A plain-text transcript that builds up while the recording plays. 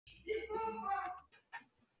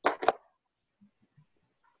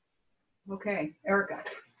Okay, Erica.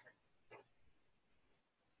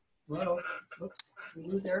 Whoa, whoops, did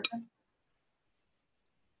we lose Erica?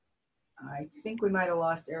 I think we might have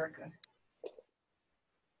lost Erica.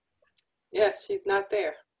 Yes, she's not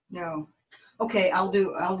there. No. Okay, I'll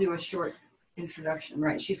do a short introduction.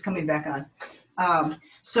 Right, she's coming back on.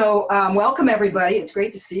 Welcome everybody. It's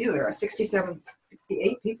great to see you. There are 67,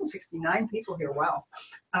 68 people, 69 people here. Wow.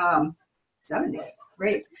 70.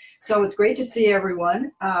 Great. So it's great to see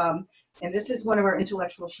everyone. And this is one of our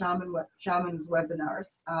Intellectual Shaman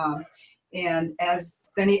webinars. And as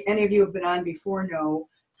any of you have been on before know,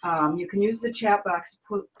 you can use the chat box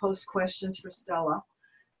to post questions for Stella,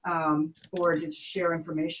 or to share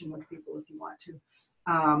information with people if you want to.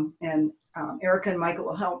 Erica and Michael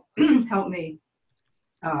will help me.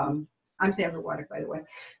 I'm Sandra Waddock, by the way.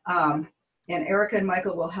 And Erica and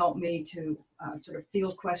Michael will help me to sort of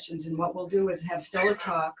field questions. And what we'll do is have Stella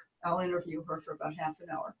talk. I'll interview her for about half an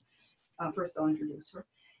hour. First, I'll introduce her,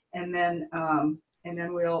 and then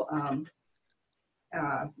we'll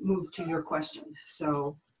move to your questions.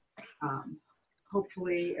 So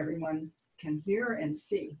hopefully everyone can hear and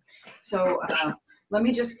see. So let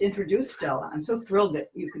me just introduce Stella. I'm so thrilled that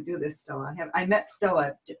you could do this, Stella. I met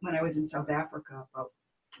Stella when I was in South Africa about,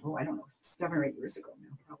 I don't know, 7 or 8 years ago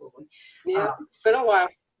now, probably. Yeah, it's been a while.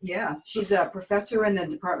 Yeah, she's a professor in the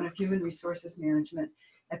Department of Human Resources Management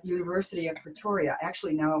at the University of Pretoria.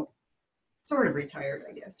 Actually now sort of retired,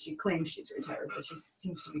 I guess. She claims she's retired, but she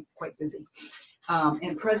seems to be quite busy.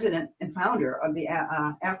 And president and founder of the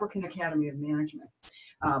African Academy of Management.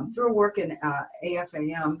 Through her work in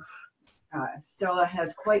AFAM, Stella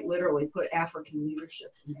has quite literally put African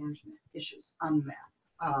leadership and management issues on the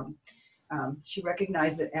map. She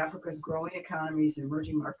recognized that Africa's growing economies and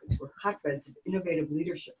emerging markets were hotbeds of innovative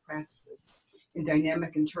leadership practices in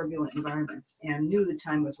dynamic and turbulent environments, and knew the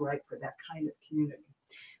time was right for that kind of community.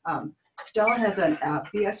 Stella has a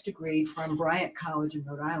BS degree from Bryant College in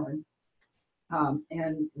Rhode Island,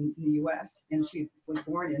 and in the US, and she was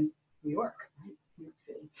born in New York, right? New York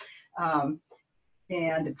City,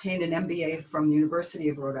 and obtained an MBA from the University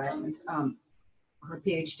of Rhode Island. Her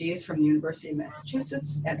PhD is from the University of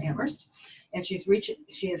Massachusetts at Amherst, and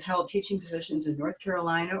she has held teaching positions in North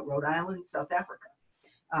Carolina, Rhode Island, South Africa.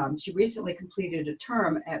 She recently completed a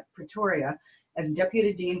term at Pretoria as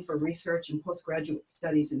Deputy Dean for Research and Postgraduate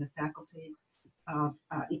Studies in the Faculty of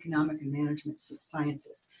Economic and Management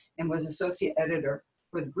Sciences, and was Associate Editor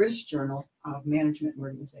for the British Journal of Management and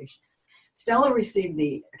Organizations. Stella received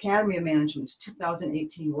the Academy of Management's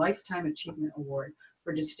 2018 Lifetime Achievement Award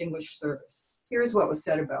for Distinguished Service. Here's what was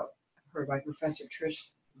said about her by Professor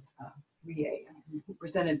Trish Rie, who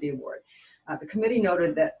presented the award. The committee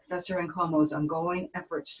noted that Professor Nkomo's ongoing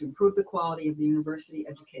efforts to improve the quality of the university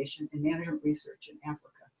education and management research in Africa.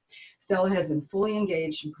 Stella has been fully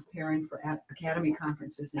engaged in preparing for Academy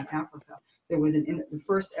conferences in Africa. There was the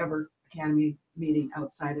first ever Academy meeting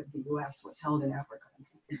outside of the US was held in Africa, and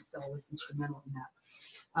Stella was instrumental in that,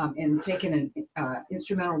 and taken an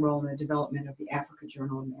instrumental role in the development of the Africa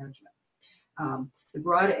Journal of Management. The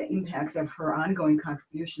broad impacts of her ongoing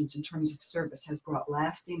contributions in terms of service has brought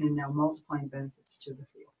lasting and now multiplying benefits to the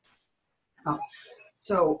field.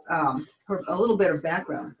 A little bit of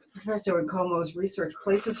background. Professor Nkomo's research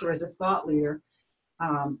places her as a thought leader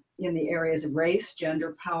in the areas of race,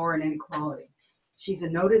 gender, power, and inequality. She's a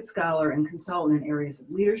noted scholar and consultant in areas of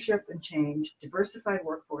leadership and change, diversified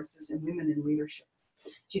workforces, and women in leadership.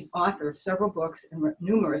 She's author of several books and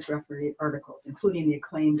numerous referee articles, including the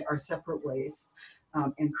acclaimed Our Separate Ways,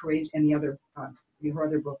 and Courage, and her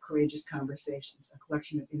other book, Courageous Conversations, a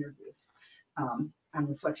collection of interviews on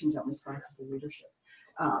reflections on responsible leadership.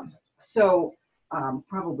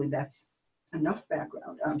 Probably that's enough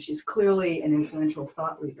background. She's clearly an influential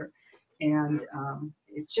thought leader, and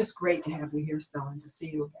it's just great to have you here, Stella, and to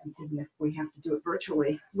see you again, even if we have to do it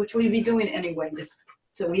virtually, which we'd be doing anyway.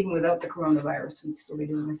 So even without the coronavirus, we'd still be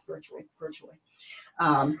doing this virtually.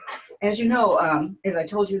 As you know, as I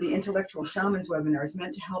told you, the Intellectual Shamans webinar is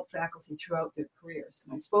meant to help faculty throughout their careers.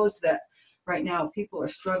 And I suppose that right now people are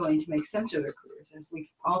struggling to make sense of their careers as we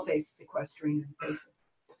all face sequestering in the face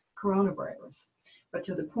of coronavirus. But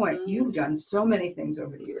to the point, you've done so many things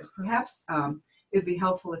over the years. Perhaps it would be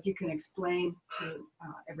helpful if you can explain to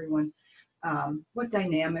everyone what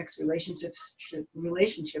dynamics, relationships,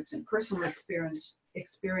 and personal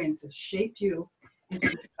experiences shaped you into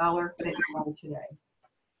the scholar that you are today.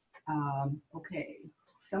 Okay,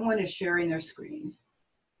 someone is sharing their screen.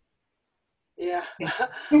 Yeah.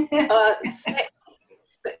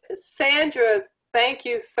 Sandra, thank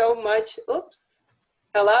you so much. Oops.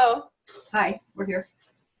 Hello. Hi, we're here.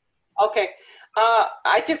 Okay.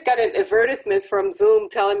 I just got an advertisement from Zoom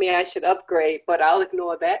telling me I should upgrade, but I'll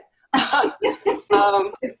ignore that.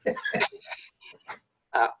 um,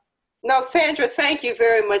 no, Sandra, thank you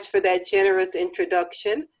very much for that generous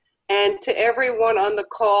introduction. And to everyone on the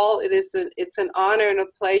call, it's an honor and a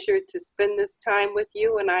pleasure to spend this time with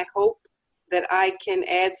you. And I hope that I can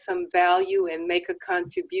add some value and make a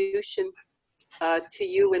contribution to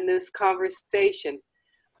you in this conversation.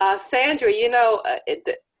 Sandra,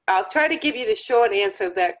 I'll try to give you the short answer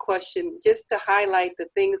of that question, just to highlight the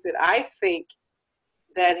things that I think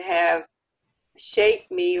that have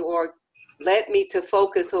shaped me or led me to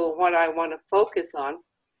focus on what I want to focus on.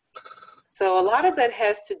 So a lot of that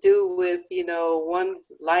has to do with,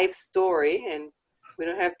 one's life story, and we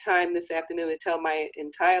don't have time this afternoon to tell my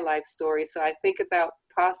entire life story. So I think about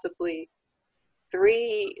possibly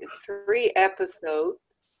three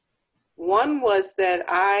episodes. One was that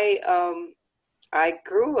I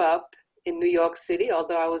grew up in New York City,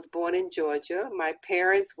 although I was born in Georgia. My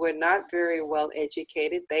parents were not very well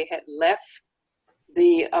educated. They had left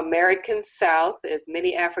the American South, as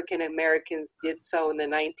many African Americans did so in the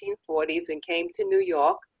 1940s, and came to New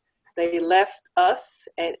York. They left us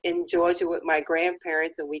in Georgia with my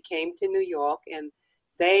grandparents, and we came to New York, and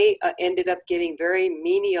they ended up getting very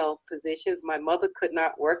menial positions. My mother could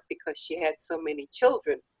not work because she had so many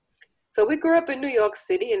children. So we grew up in New York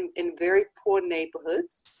City in very poor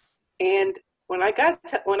neighborhoods. And when I got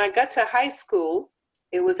to high school,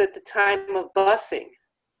 it was at the time of busing.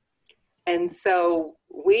 And so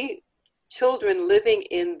we children living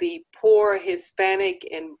in the poor Hispanic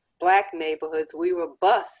and Black neighborhoods, we were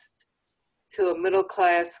bused to a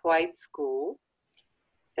middle-class white school.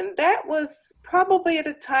 And that was probably at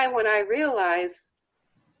a time when I realized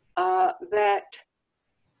that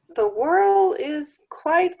the world is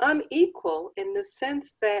quite unequal, in the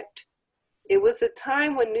sense that it was a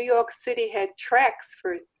time when New York City had tracks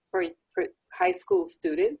for high school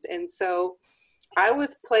students. And so I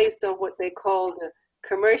was placed on what they called the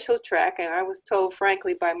commercial track. And I was told,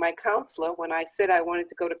 frankly, by my counselor, when I said I wanted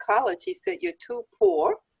to go to college, he said, "You're too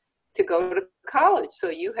poor to go to college, so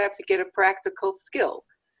you have to get a practical skill."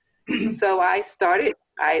 So I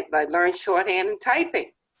learned shorthand and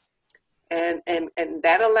typing. And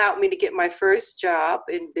that allowed me to get my first job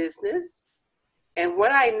in business. And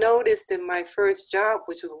what I noticed in my first job,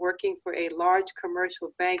 which was working for a large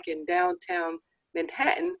commercial bank in downtown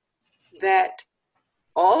Manhattan, that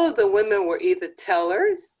all of the women were either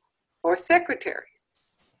tellers or secretaries.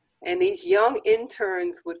 And these young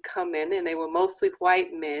interns would come in, and they were mostly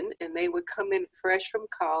white men, and they would come in fresh from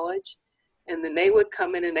college, and then they would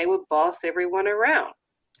come in and they would boss everyone around.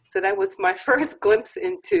 So that was my first glimpse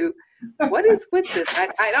into what is with this.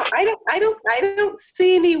 I don't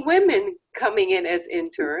see any women coming in as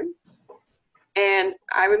interns. And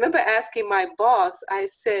I remember asking my boss, I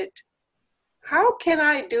said, "How can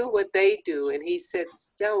I do what they do?" And he said,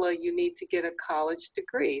 "Stella, you need to get a college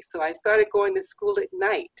degree." So I started going to school at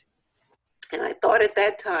night. And I thought at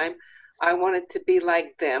that time I wanted to be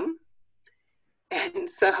like them. And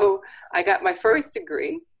so I got my first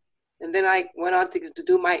degree, and then I went on to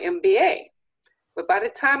do my MBA. But by the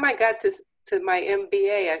time I got to my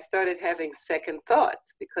MBA, I started having second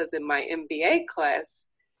thoughts, because in my MBA class,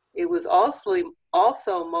 it was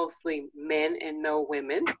also mostly men and no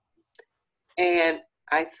women. And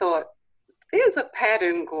I thought, there's a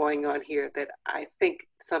pattern going on here that I think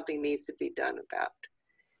something needs to be done about.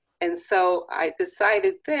 And so I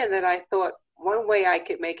decided then that I thought one way I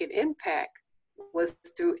could make an impact was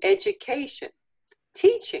through education,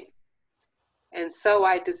 teaching. And so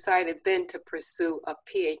I decided then to pursue a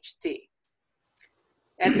PhD.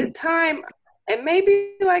 At the time, and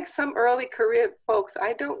maybe like some early career folks,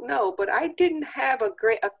 I don't know, but I didn't have a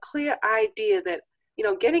clear idea that,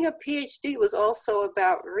 getting a PhD was also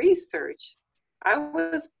about research. I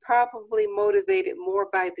was probably motivated more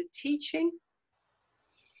by the teaching.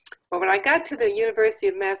 But when I got to the University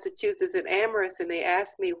of Massachusetts at Amherst and they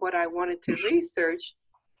asked me what I wanted to research,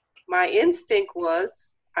 my instinct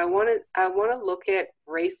was, I want to look at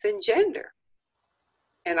race and gender.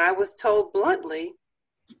 And I was told bluntly,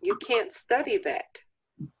 you can't study that.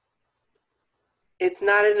 It's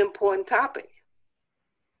not an important topic.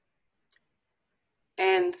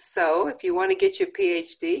 And so if you want to get your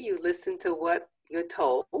PhD, you listen to what you're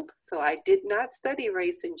told. So I did not study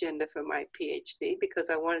race and gender for my PhD because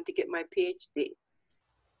I wanted to get my PhD.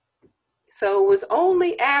 So it was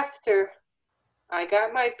only after I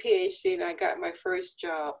got my PhD and I got my first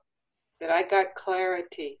job that I got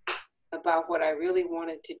clarity about what I really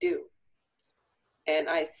wanted to do. And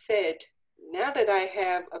I said, now that I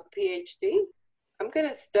have a PhD, I'm going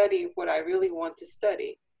to study what I really want to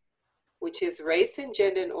study. which is race and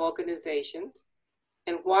gender in organizations,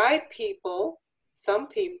 and why some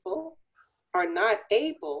people, are not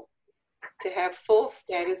able to have full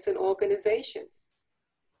status in organizations.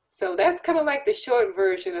 So that's kind of like the short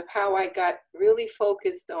version of how I got really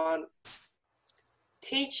focused on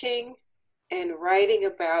teaching and writing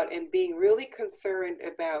about and being really concerned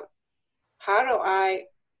about how do I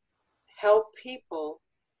help people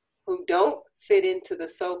who don't fit into the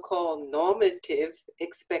so-called normative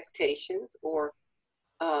expectations or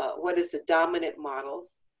what is the dominant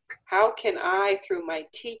models. How can I, through my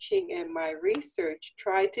teaching and my research,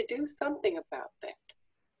 try to do something about that?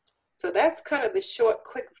 So that's kind of the short,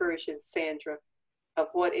 quick version, Sandra, of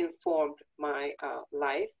what informed my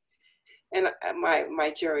life and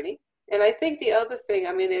my journey. And I think the other thing,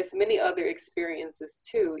 I mean, there's many other experiences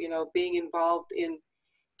too, you know, being involved in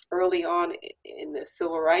early on in the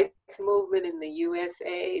civil rights movement in the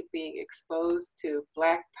USA, being exposed to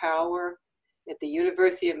Black Power. At the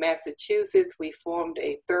University of Massachusetts, we formed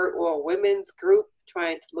a third world women's group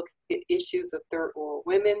trying to look at issues of third world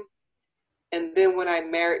women. And then when I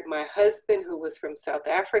married my husband, who was from South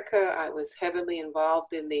Africa, I was heavily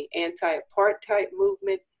involved in the anti-apartheid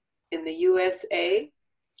movement in the USA.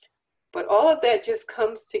 But all of that just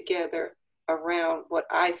comes together around what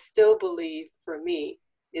I still believe, for me,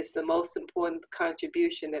 is the most important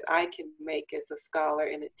contribution that I can make as a scholar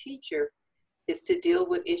and a teacher, is to deal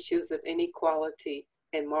with issues of inequality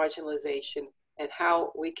and marginalization and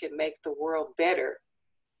how we can make the world better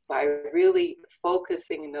by really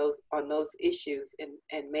focusing on those issues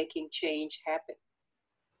and making change happen.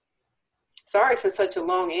 Sorry for such a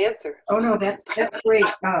long answer. Oh no, that's great.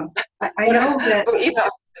 I know that but, you know,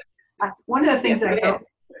 one of the things yes,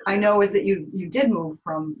 I know is that you did move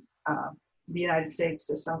from the United States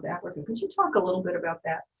to South Africa. Could you talk a little bit about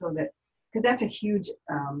that, so that, because that's a huge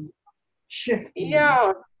shift.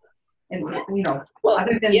 Yeah. And you know, Well,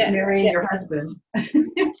 other than marrying your husband.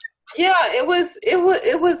 Yeah, it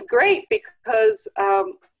was great because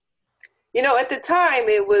you know, at the time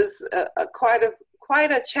it was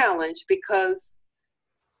quite a challenge because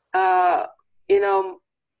you know,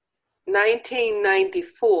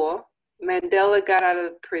 1994, Mandela got out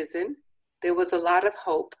of prison. There was a lot of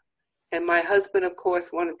hope, and my husband, of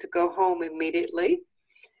course, wanted to go home immediately.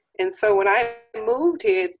 And so when I moved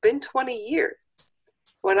here, it's been 20 years.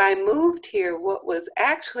 When I moved here, what was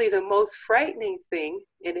actually the most frightening thing,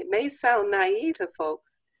 and it may sound naive to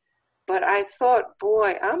folks, but I thought,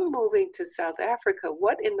 boy, I'm moving to South Africa.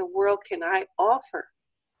 What in the world can I offer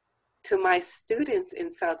to my students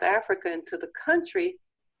in South Africa and to the country,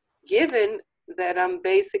 given that I'm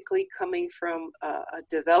basically coming from a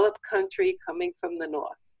developed country, coming from the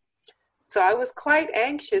North? So I was quite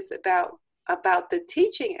anxious about the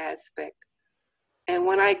teaching aspect. And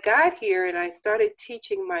when I got here and I started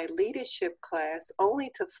teaching my leadership class,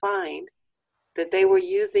 only to find that they were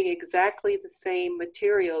using exactly the same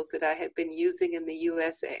materials that I had been using in the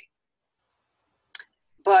USA.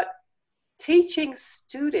 But teaching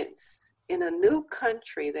students in a new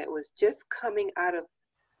country that was just coming out of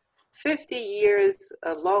 50 years,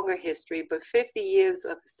 a longer history, but 50 years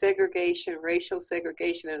of segregation, racial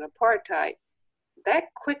segregation, and apartheid, that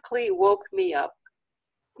quickly woke me up.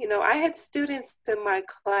 You know, I had students in my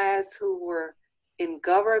class who were in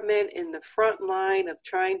government, in the front line of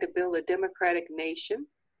trying to build a democratic nation.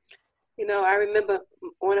 You know, I remember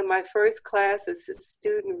one of my first classes, a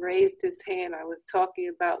student raised his hand. I was talking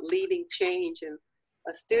about leading change, and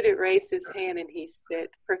a student raised his hand and he said,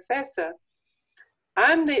 "Professor,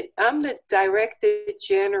 I'm the Director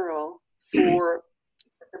General for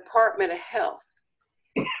the Department of Health,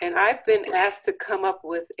 and I've been asked to come up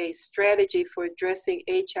with a strategy for addressing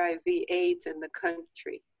HIV/AIDS in the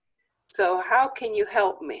country. So how can you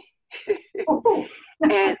help me?"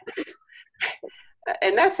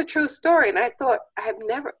 And that's a true story. And I thought,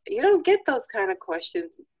 you don't get those kind of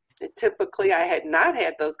questions. Typically, I had not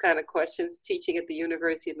had those kind of questions teaching at the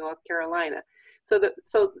University of North Carolina. So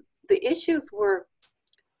the issues were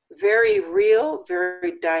very real,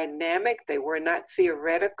 very dynamic. They were not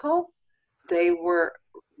theoretical. They were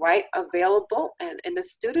right available. And the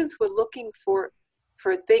students were looking for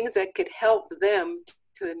things that could help them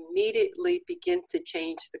to immediately begin to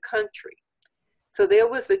change the country. So there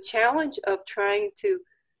was a challenge of trying to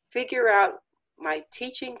figure out my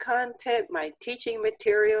teaching content, my teaching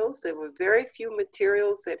materials. There were very few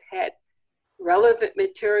materials that had relevant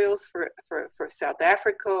materials for South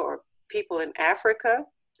Africa or people in Africa.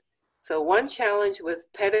 So one challenge was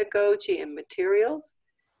pedagogy and materials.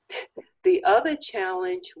 The other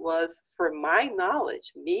challenge was, for my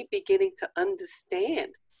knowledge, me beginning to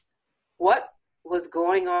understand what was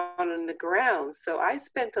going on the ground. So I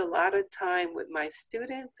spent a lot of time with my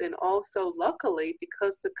students, and also luckily,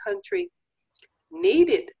 because the country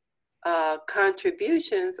needed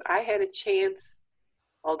contributions, I had a chance,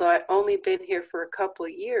 although I'd only been here for a couple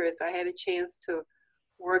of years, I had a chance to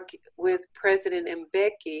work with President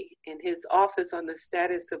Mbeki in his office on the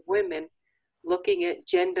status of women, looking at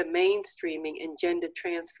gender mainstreaming and gender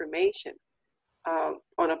transformation.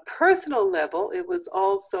 On a personal level, it was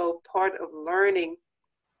also part of learning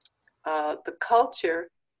the culture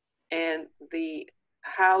and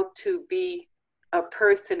how to be a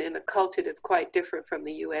person in a culture that's quite different from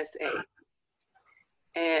the USA.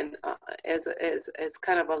 And as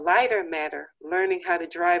kind of a lighter matter, learning how to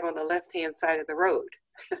drive on the left-hand side of the road.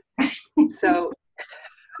 So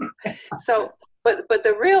but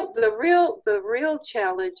the real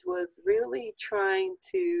challenge was really trying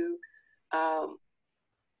to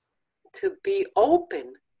be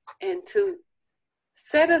open and to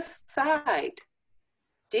set aside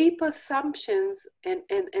deep assumptions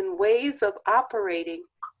and ways of operating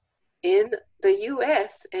in the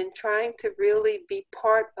US, and trying to really be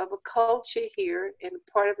part of a culture here and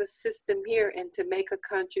part of a system here, and to make a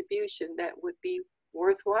contribution that would be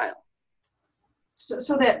worthwhile.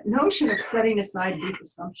 So that notion of setting aside deep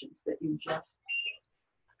assumptions that you just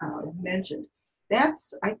mentioned,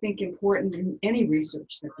 that's, I think, important in any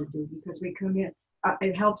research that we do, because we come in,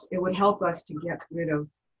 it would help us to get rid of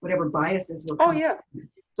whatever biases we're Oh, yeah.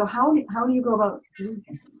 So how do you go about doing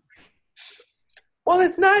that? Well,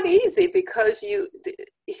 it's not easy, because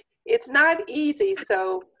it's not easy.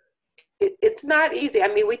 So it's not easy. I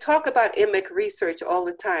mean, we talk about IMIC research all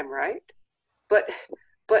the time, right? But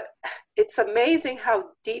it's amazing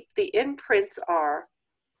how deep the imprints are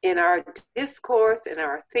in our discourse, in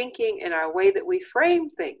our thinking, in our way that we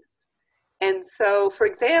frame things. And so, for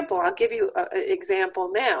example, I'll give you an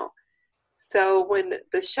example now. So when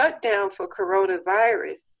the shutdown for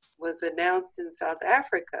coronavirus was announced in South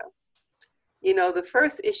Africa, you know, the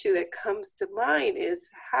first issue that comes to mind is,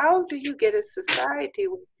 how do you get a society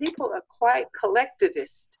where people are quite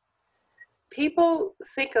collectivist? People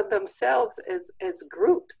think of themselves as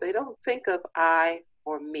groups. They don't think of I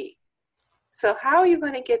or me. So how are you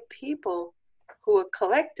going to get people who are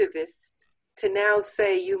collectivists to now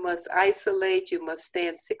say you must isolate, you must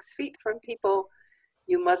stand 6 feet from people,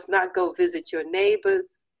 you must not go visit your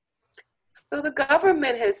neighbors? So the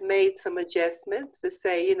government has made some adjustments to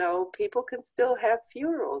say, you know, people can still have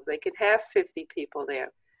funerals. They can have 50 people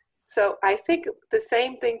there. So I think the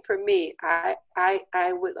same thing for me. I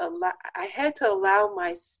had to allow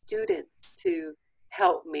my students to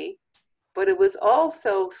help me, but it was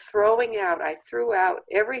also I threw out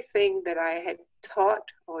everything that I had taught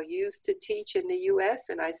or used to teach in the US,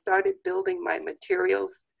 and I started building my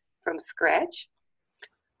materials from scratch.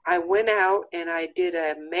 I went out and I did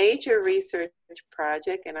a major research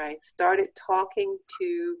project, and I started talking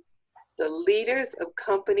to the leaders of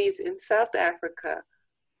companies in South Africa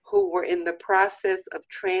who were in the process of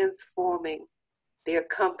transforming their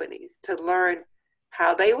companies, to learn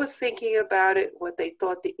how they were thinking about it, what they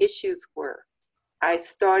thought the issues were. I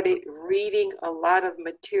started reading a lot of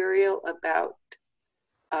material about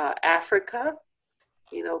Africa,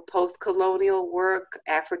 you know, post-colonial work,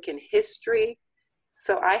 African history.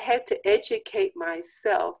 So I had to educate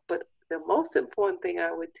myself, but the most important thing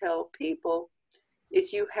I would tell people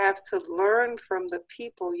is you have to learn from the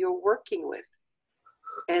people you're working with,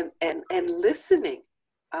 and listening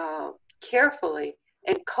carefully,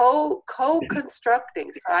 and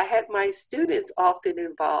co-constructing. So I had my students often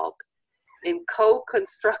involved in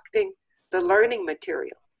co-constructing the learning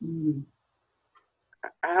materials. Mm.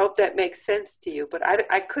 I hope that makes sense to you, but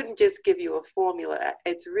I couldn't just give you a formula.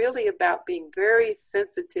 It's really about being very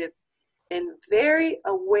sensitive and very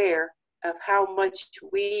aware of how much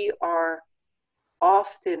we are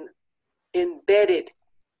often embedded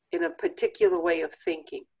in a particular way of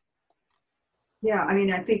thinking. Yeah, I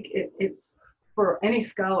mean, I think it's, for any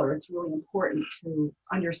scholar, it's really important to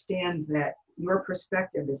understand that your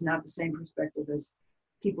perspective is not the same perspective as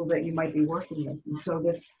people that you might be working with. And so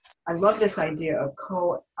I love this idea of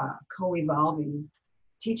co-evolving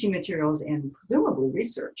teaching materials and presumably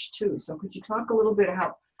research too. So could you talk a little bit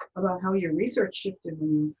about how your research shifted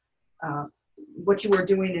when you, what you were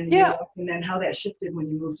doing in the US, and then how that shifted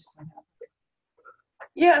when you moved to South Africa?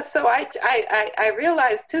 Yeah, so I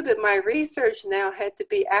realized too that my research now had to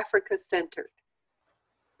be Africa-centered.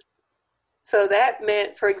 So that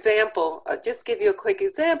meant, for example, just give you a quick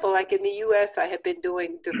example, like in the US, I had been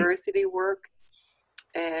doing diversity work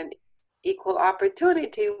and equal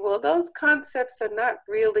opportunity. Well, those concepts are not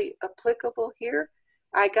really applicable here.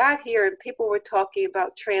 I got here and people were talking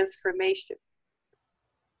about transformation.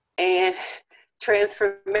 and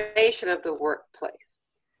transformation of the workplace.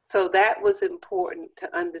 So that was important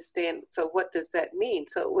to understand. So what does that mean?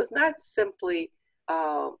 So it was not simply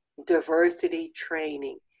diversity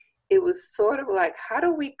training. It was sort of like, how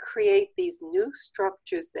do we create these new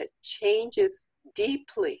structures that changes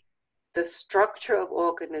deeply the structure of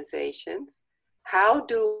organizations? How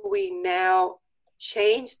do we now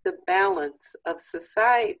change the balance of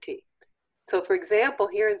society? So for example,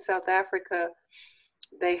 here in South Africa,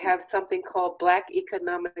 they have something called Black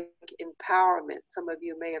Economic Empowerment. Some of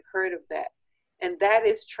you may have heard of that. And that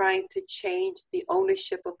is trying to change the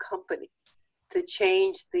ownership of companies, to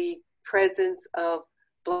change the presence of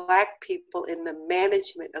Black people in the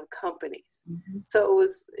management of companies. Mm-hmm.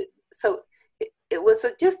 It was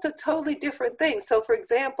just a totally different thing. So for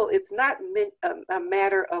example, it's not a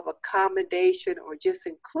matter of accommodation or just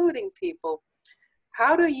including people.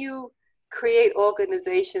 How do you create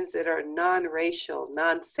organizations that are non-racial,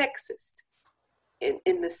 non-sexist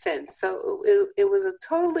in the sense? So it was a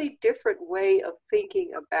totally different way of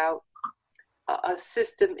thinking about a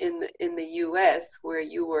system in the US where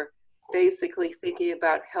you were basically thinking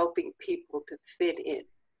about helping people to fit in.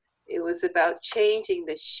 It was about changing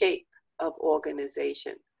the shape of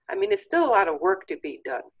organizations. I mean, it's still a lot of work to be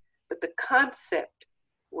done, but the concept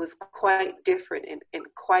was quite different and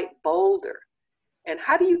quite bolder. And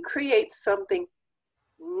how do you create something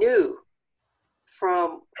new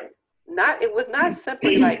from it was not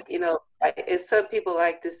simply like, you know, as some people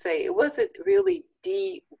like to say, it wasn't really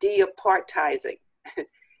de-apartheizing.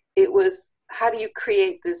 It was, how do you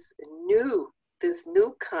create this new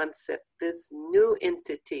concept, this new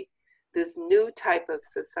entity, this new type of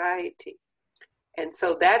society? And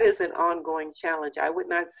so that is an ongoing challenge. I would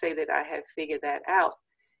not say that I have figured that out.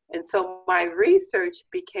 And so my research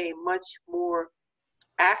became much more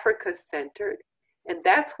Africa-centered. And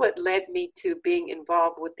that's what led me to being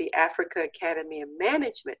involved with the Africa Academy of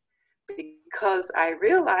Management, because I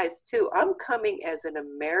realized too, I'm coming as an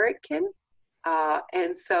American.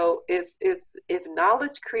 And so if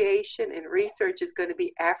knowledge creation and research is going to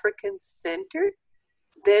be African-centered,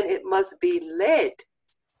 then it must be led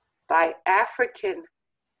by African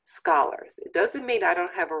scholars. It doesn't mean I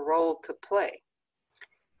don't have a role to play.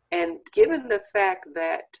 And given the fact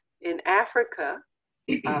that in Africa,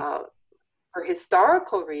 for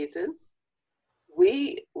historical reasons,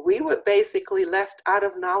 we were basically left out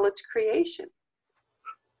of knowledge creation.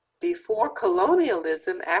 Before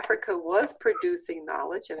colonialism, Africa was producing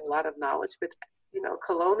knowledge and a lot of knowledge, but you know,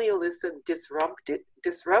 colonialism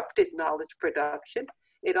disrupted knowledge production.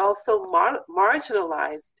 It also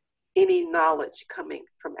marginalized any knowledge coming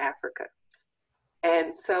from Africa.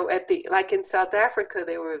 And so like in South Africa,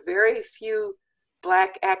 there were very few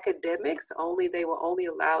Black academics. They were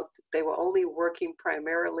only working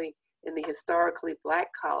primarily in the historically Black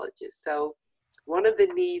colleges. So one of the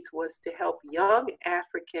needs was to help young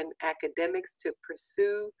African academics to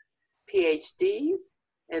pursue PhDs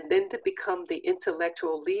and then to become the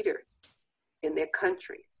intellectual leaders in their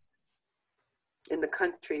countries, in the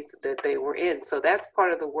countries that they were in. So that's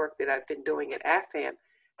part of the work that I've been doing at AFAM,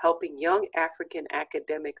 helping young African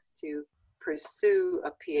academics to pursue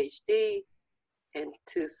a PhD and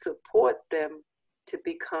to support them to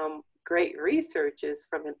become great researchers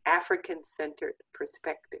from an African-centered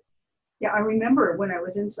perspective. Yeah, I remember when I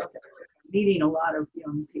was in South Africa, meeting a lot of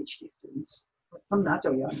young PhD students, some not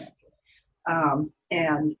so young actually,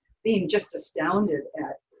 and being just astounded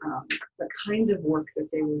at the kinds of work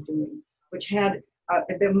that they were doing, which had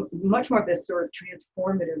much more of this sort of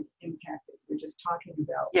transformative impact that we're just talking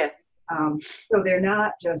about. Yes. So they're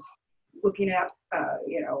not just looking at,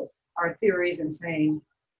 our theories and saying,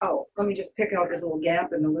 oh, let me just pick out this little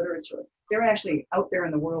gap in the literature. They're actually out there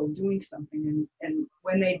in the world doing something. And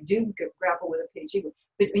when they do grapple with a PhD,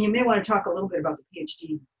 but you may want to talk a little bit about the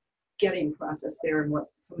PhD getting process there and what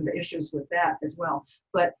some of the issues with that as well.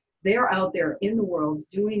 But they're out there in the world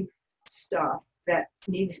doing stuff that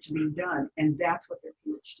needs to be done. And that's what their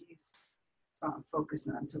PhDs focus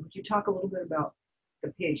on. So would you talk a little bit about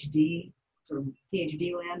the PhD, sort of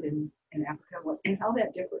PhD land in Africa, and how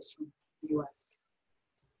that differs from the US?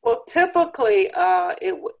 Well, typically,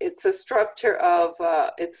 it's a structure of,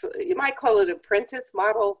 you might call it apprentice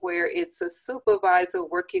model, where it's a supervisor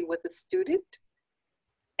working with a student.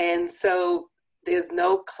 And so there's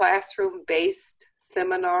no classroom-based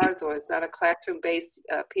seminars, or it's not a classroom-based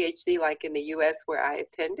PhD like in the US where I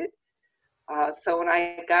attended. So when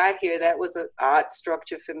I got here, that was an odd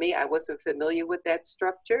structure for me. I wasn't familiar with that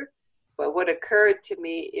structure. But what occurred to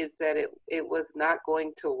me is that it was not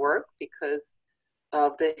going to work because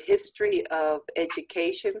of the history of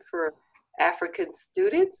education for African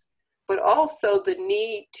students. but also the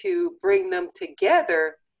need to bring them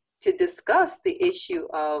together to discuss the issue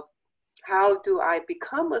of how do I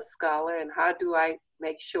become a scholar and how do I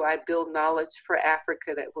make sure I build knowledge for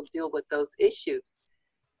Africa that will deal with those issues.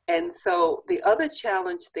 And so the other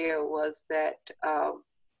challenge there was that,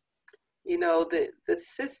 you know, the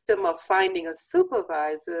system of finding a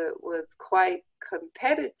supervisor was quite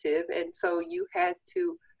competitive. And so you had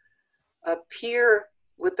to appear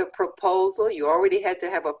with a proposal. You already had to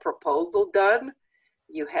have a proposal done.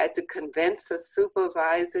 You had to convince a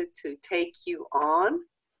supervisor to take you on.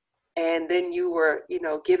 And then you were, you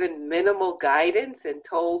know, given minimal guidance and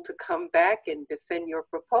told to come back and defend your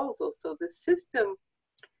proposal. So the system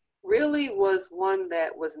really was one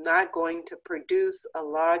that was not going to produce a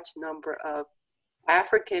large number of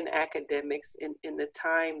African academics in the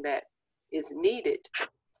time that is needed.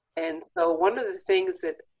 And so one of the things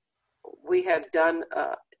that we have done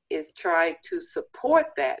is try to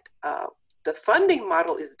support that. The funding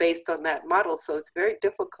model is based on that model, so it's very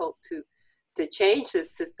difficult to change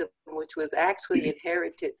this system, which was actually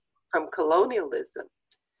inherited from colonialism.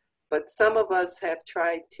 But some of us have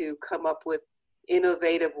tried to come up with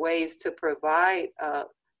innovative ways to provide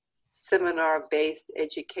seminar-based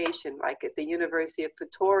education. Like at the University of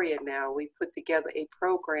Pretoria now, we put together a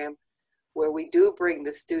program where we do bring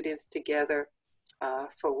the students together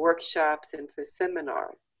for workshops and for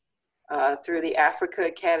seminars. Through the Africa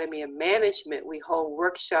Academy of Management, we hold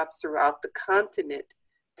workshops throughout the continent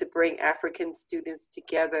to bring African students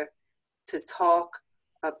together to talk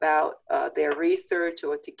about their research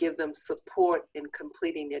or to give them support in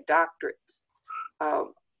completing their doctorates.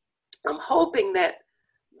 I'm hoping that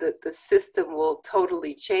the system will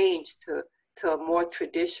totally change to a more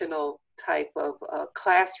traditional type of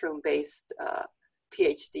classroom-based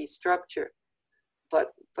PhD structure.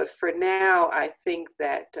 But for now, I think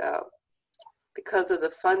that because of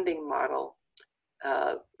the funding model,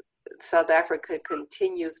 South Africa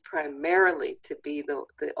continues primarily to be the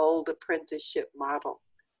old apprenticeship model.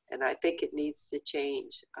 And I think it needs to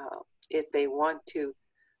change if they want to.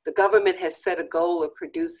 The government has set a goal of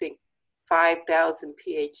producing 5,000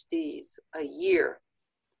 PhDs a year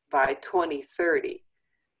by 2030.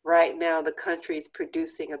 Right now, the country is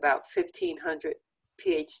producing about 1,500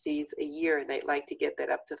 PhDs a year, and they'd like to get that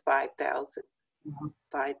up to 5,000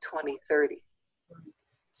 by 2030.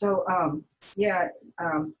 So,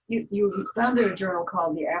 you founded a journal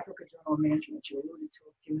called the Africa Journal of Management, you alluded to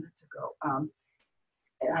a few minutes ago.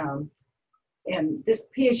 And this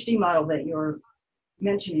PhD model that you're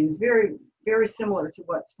mentioning is very, very similar to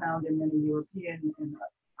what's found in many European and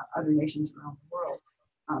other nations around the world,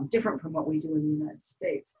 different from what we do in the United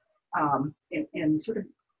States, and sort of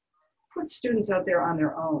put students out there on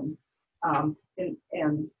their own.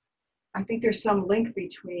 And I think there's some link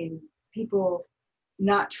between people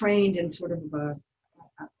not trained in sort of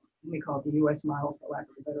we call it the US model, for lack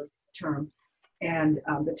of a better term, and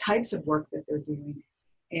the types of work that they're doing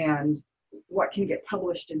and what can get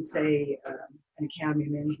published in, say, an Academy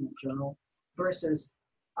of Management journal versus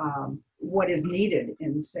what is needed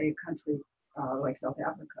in, say, a country like South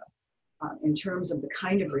Africa in terms of the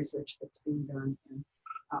kind of research that's being done. And,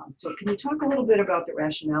 so can you talk a little bit about the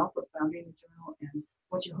rationale for founding the journal and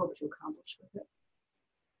what you hope to accomplish with it?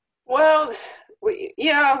 Well,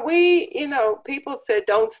 people said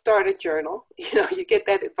don't start a journal. You get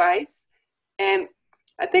that advice. And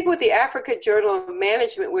I think with the Africa Journal of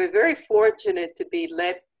Management, we're very fortunate to be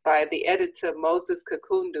led by the editor, Moses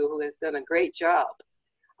Kakundu, who has done a great job.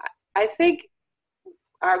 I think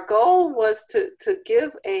our goal was to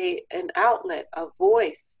give an outlet, a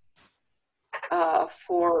voice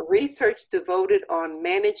for research devoted on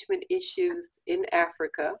management issues in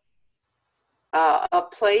Africa, a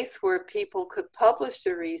place where people could publish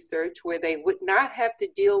the research, where they would not have to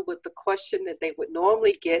deal with the question that they would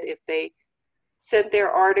normally get if they sent their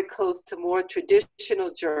articles to more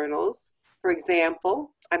traditional journals. For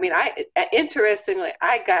example, interestingly,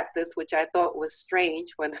 I got this, which I thought was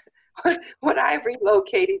strange when I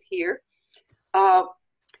relocated here.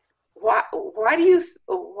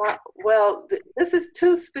 This is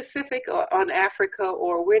too specific on Africa,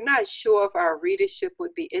 or we're not sure if our readership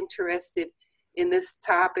would be interested in this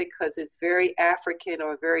topic because it's very African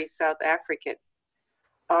or very South African.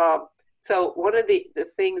 So one of the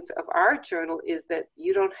things of our journal is that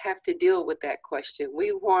you don't have to deal with that question.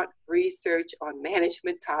 We want research on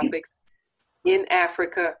management topics in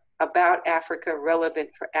Africa, about Africa,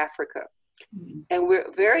 relevant for Africa. And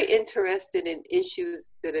we're very interested in issues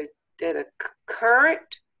that are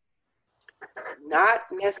current, not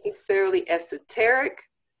necessarily esoteric,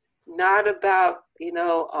 not about,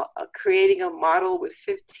 creating a model with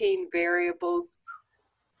 15 variables,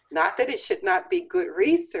 Not that it should not be good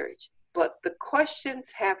research, but the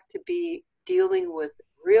questions have to be dealing with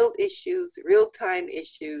real issues, real-time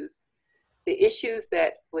issues, the issues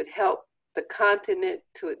that would help the continent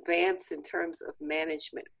to advance in terms of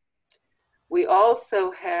management. We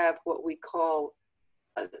also have what we call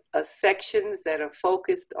sections that are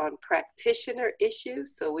focused on practitioner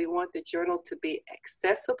issues. So we want the journal to be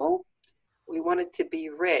accessible. We want it to be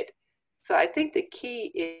read. So I think the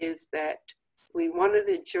key is that we wanted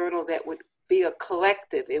a journal that would be a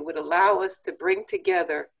collective. It would allow us to bring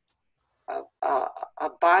together a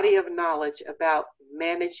body of knowledge about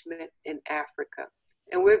management in Africa.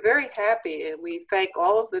 And we're very happy, and we thank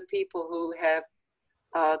all of the people who have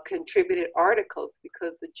contributed articles,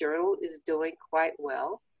 because the journal is doing quite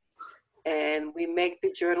well. And we make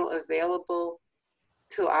the journal available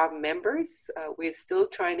to our members. We're still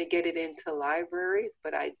trying to get it into libraries,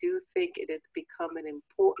 but I do think it has become an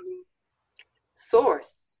important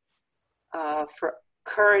source for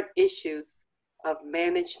current issues of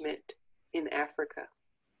management in Africa.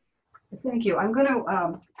 Thank you. I'm going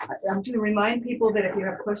to remind people that if you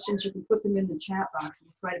have questions, you can put them in the chat box.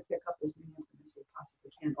 We'll try to pick up as many of them as we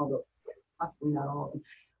possibly can, although possibly not all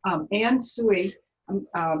of them. Anne Sui,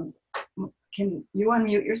 can you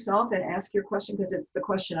unmute yourself and ask your question? Because it's the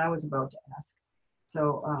question I was about to ask.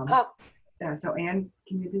 So, yeah, so Anne,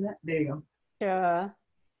 can you do that? There you go. Sure.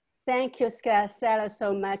 Thank you, Stella,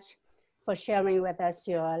 so much for sharing with us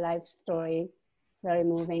your life story. It's very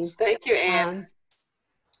moving. Thank you, Anne.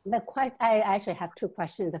 I actually have two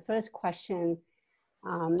questions. The first question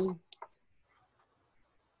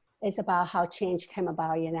is about how change came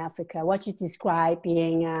about in Africa. What you describe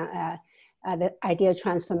being the ideal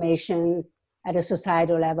transformation at a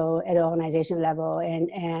societal level, at an organization level,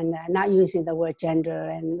 and not using the word gender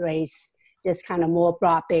and race, just kind of more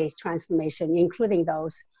broad-based transformation, including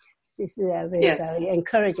those. This is really very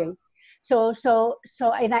encouraging. So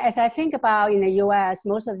as I think about in the U.S.,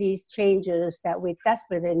 most of these changes that we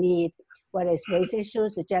desperately need, whether it's race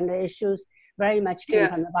issues or gender issues, very much came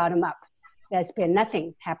from the bottom up. There's been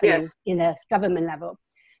nothing happening in the government level.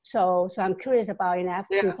 So I'm curious about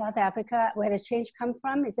in South Africa, where the change come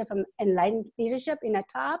from. Is it from enlightened leadership in the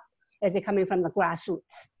top? Is it coming from the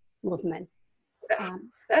grassroots movement?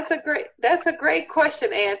 That's a great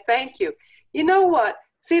question, Anne. Thank you. You know what?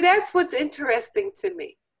 See, that's what's interesting to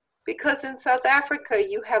me, because in South Africa,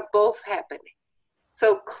 you have both happening.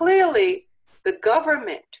 So clearly, the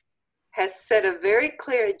government has set a very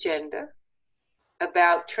clear agenda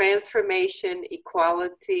about transformation,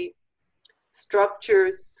 equality,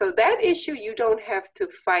 structures. So that issue you don't have to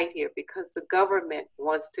fight here, because the government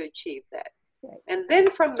wants to achieve that. Right. And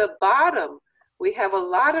then from the bottom, we have a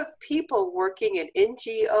lot of people working in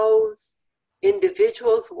NGOs,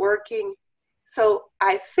 individuals working. So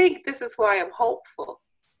I think this is why I'm hopeful,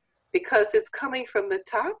 because it's coming from the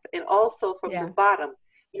top and also from the bottom.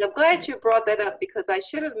 And I'm glad you brought that up, because I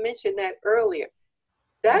should have mentioned that earlier.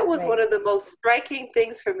 That was one of the most striking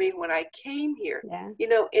things for me when I came here. Yeah. You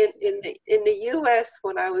know, in the U.S.,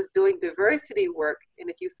 when I was doing diversity work, and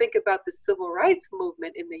if you think about the civil rights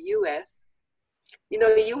movement in the U.S., you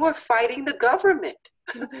know, you were fighting the government.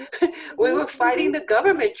 We were fighting the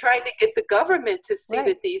government, trying to get the government to see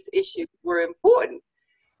that these issues were important.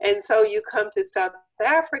 And so you come to South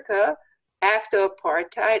Africa after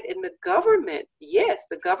apartheid, and the government, yes,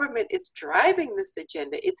 the government is driving this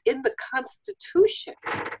agenda. It's in the Constitution.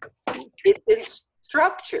 It's in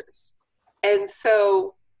structures. And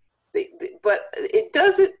so, but it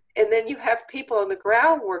doesn't, and then you have people on the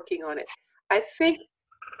ground working on it. I think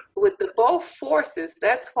with the both forces,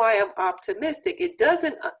 that's why I'm optimistic. It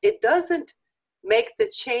doesn't make the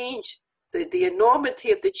change, the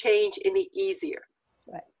enormity of the change any easier.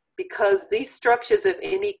 Right. Because these structures of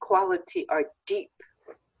inequality are deep.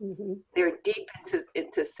 Mm-hmm. They're deep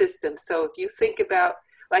into systems. So if you think about,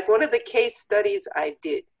 like one of the case studies I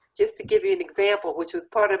did, just to give you an example, which was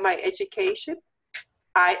part of my education,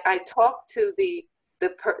 I talked to the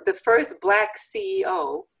first Black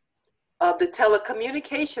CEO of the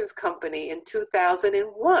telecommunications company in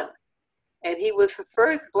 2001. And he was the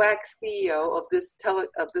first Black CEO of this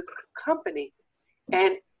company.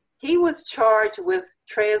 And he was charged with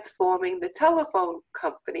transforming the telephone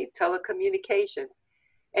company, telecommunications.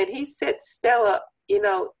 And he said, Stella, you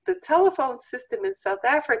know, the telephone system in South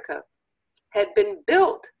Africa had been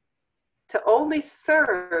built to only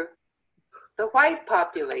serve the white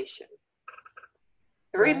population,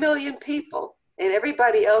 3 million people, and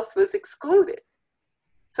everybody else was excluded.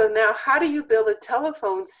 So now how do you build a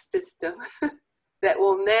telephone system that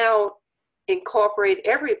will now incorporate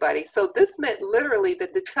everybody? So this meant literally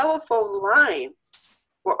that the telephone lines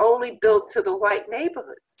were only built to the white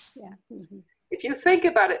neighborhoods. Yeah. Mm-hmm. If you think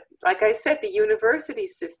about it, like I said, the university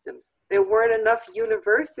systems, there weren't enough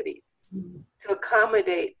universities to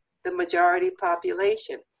accommodate the majority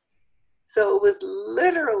population. So it was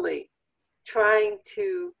literally trying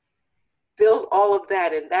to build all of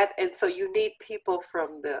that, and so you need people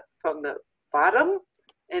from the bottom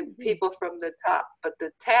and people from the top. But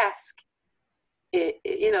the task,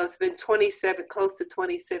 it's been close to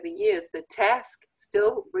 27 years. The task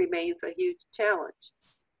still remains a huge challenge.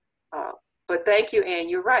 But thank you, Anne.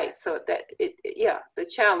 You're right. So that the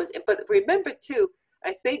challenge. But remember too,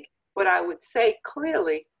 I think what I would say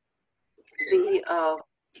clearly, the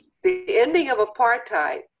ending of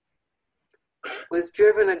apartheid was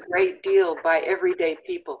driven a great deal by everyday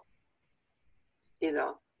people,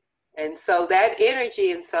 and so that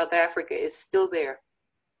energy in South Africa is still there.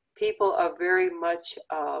 People are very much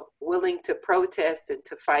willing to protest and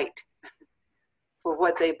to fight for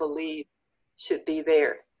what they believe should be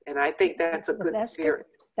theirs, and I think that's a good spirit.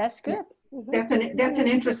 That's good. Mm-hmm. That's an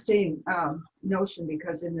interesting notion,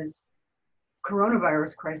 because in this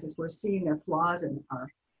coronavirus crisis, we're seeing the flaws in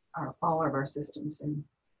all of our systems in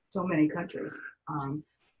so many countries.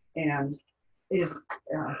 And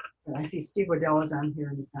I see Steve Waddell is on here,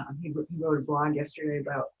 and he wrote a blog yesterday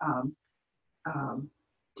about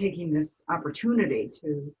taking this opportunity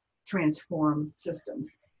to transform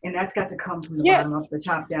systems. And that's got to come from the bottom up, the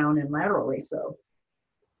top down, and laterally. So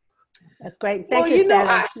that's great. Thank you,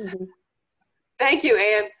 Stella. Thank you,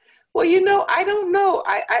 Anne. Well, I don't know.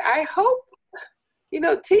 I hope,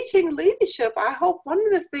 teaching leadership, I hope one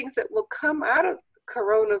of the things that will come out of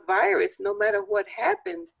coronavirus, no matter what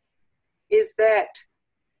happens, is that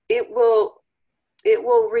it will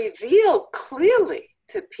reveal clearly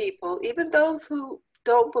to people, even those who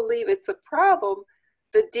don't believe it's a problem,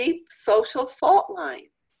 the deep social fault lines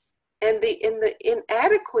and the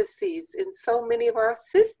inadequacies in so many of our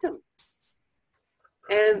systems.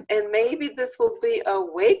 And maybe this will be a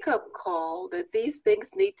wake-up call that these things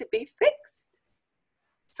need to be fixed.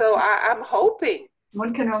 So I'm hoping.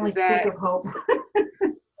 One can only speak of hope.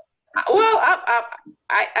 Well,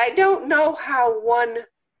 I don't know how one,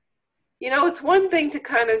 it's one thing to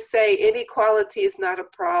kind of say inequality is not a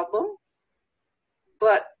problem,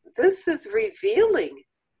 but this is revealing.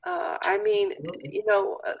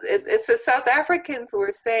 It's the South Africans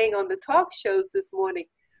were saying on the talk shows this morning,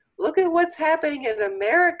 look at what's happening in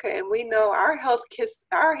America, and we know our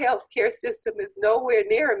healthcare system is nowhere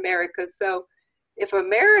near America. So if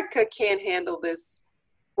America can't handle this,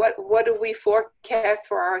 what do we forecast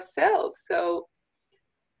for ourselves? So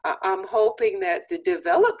I'm hoping that the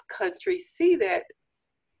developed countries see that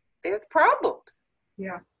there's problems.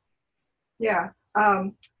 Yeah. I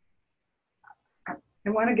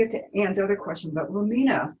want to get to Anne's other question, but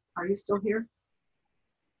Romina, are you still here?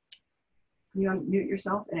 Can you unmute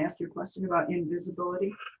yourself and ask your question about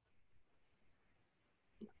invisibility?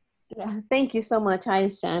 Thank you so much. Hi,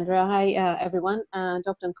 Sandra. Hi, everyone.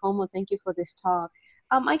 Dr. Nkomo, thank you for this talk.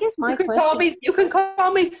 I guess my question... You can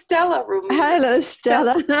call me Stella, Romina. Hello,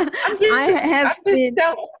 Stella.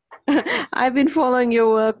 I've been following your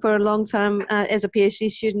work for a long time as a PhD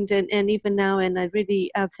student, and even now, and I really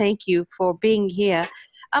thank you for being here.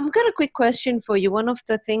 I've got a quick question for you. One of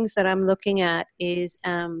the things that I'm looking at is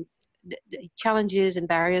the challenges and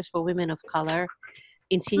barriers for women of color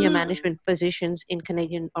in senior management positions in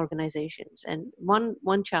Canadian organizations. And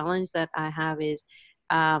one challenge that I have is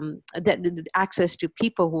that the access to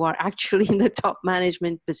people who are actually in the top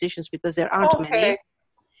management positions, because there aren't many.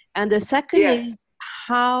 And the second is,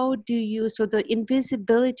 how do you, so the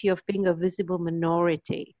invisibility of being a visible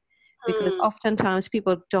minority, because oftentimes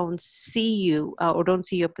people don't see you or don't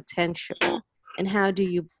see your potential, and how do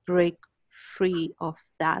you break free of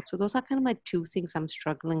that? So those are kind of my two things I'm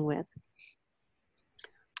struggling with.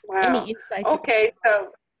 Wow. Any insight? Okay,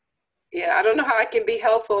 so I don't know how I can be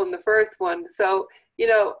helpful in the first one. So,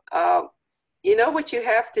 what you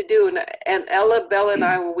have to do, and Ella, Bella, and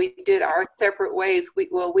I, when we did our separate ways,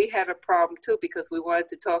 we had a problem too, because we wanted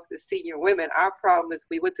to talk to senior women. Our problem is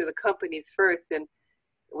we went to the companies first, and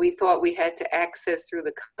we thought we had to access through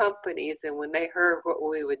the companies. And when they heard what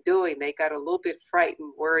we were doing, they got a little bit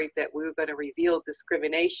frightened, worried that we were going to reveal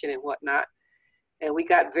discrimination and whatnot. And we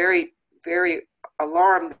got very, very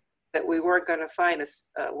alarmed that we weren't going to find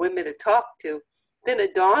women to talk to. Then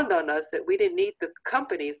it dawned on us that we didn't need the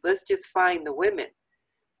companies. Let's just find the women.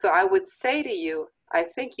 So I would say to you, I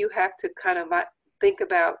think you have to kind of think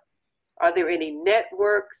about, are there any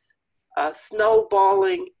networks,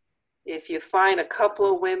 snowballing? If you find a couple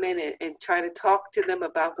of women and try to talk to them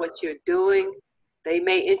about what you're doing, they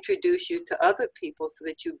may introduce you to other people so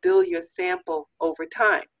that you build your sample over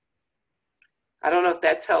time. I don't know if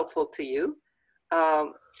that's helpful to you.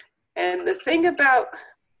 And the thing about,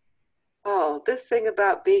 this thing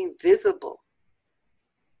about being visible.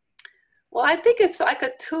 Well, I think it's like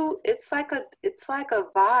a tool, it's like a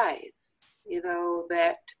vise, you know,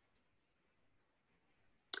 that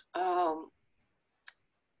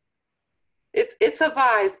it's a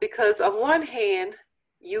vise, because on one hand,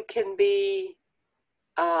 you can be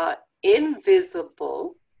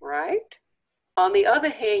invisible, right? On the other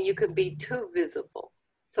hand, you can be too visible.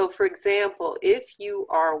 So for example, if you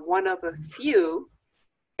are one of a few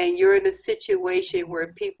and you're in a situation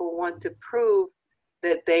where people want to prove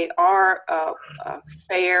that they are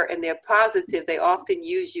fair and they're positive, they often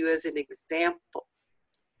use you as an example.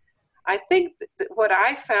 I think that what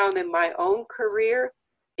I found in my own career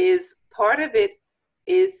is part of it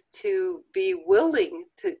is to be willing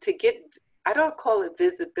to get, I don't call it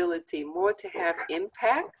visibility, more to have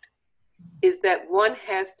impact, is that one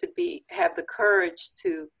has to have the courage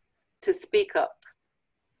to speak up.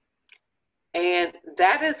 And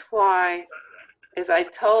that is why, as I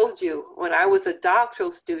told you, when I was a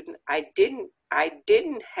doctoral student, I didn't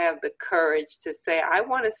have the courage to say, I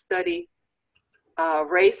want to study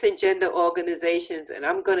race and gender organizations, and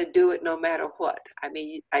I'm going to do it no matter what. I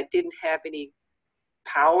mean, I didn't have any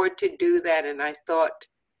power to do that, and I thought,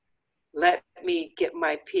 let me get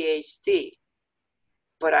my PhD.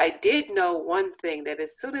 But I did know one thing, that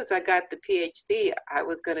as soon as I got the PhD, I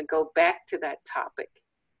was going to go back to that topic.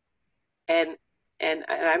 And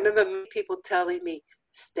I remember people telling me,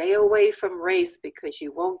 stay away from race because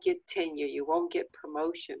you won't get tenure, you won't get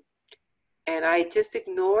promotion. And I just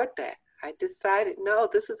ignored that. I decided, no,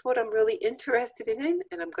 this is what I'm really interested in,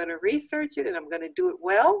 and I'm going to research it, and I'm going to do it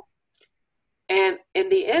well. And in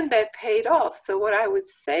the end, that paid off. So what I would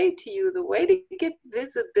say to you, the way to get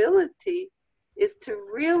visibility is to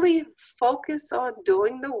really focus on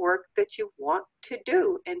doing the work that you want to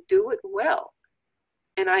do and do it well.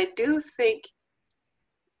 And I do think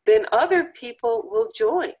then other people will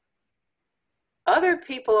join. Other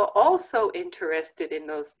people are also interested in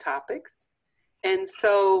those topics. And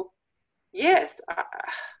so, yes, I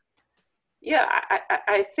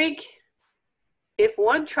think if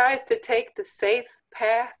one tries to take the safe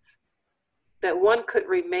path, that one could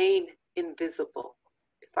remain invisible,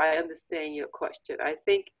 if I understand your question. I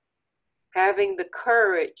think having the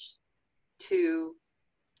courage to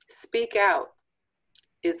speak out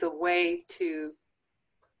is a way to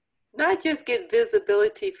not just get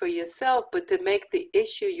visibility for yourself, but to make the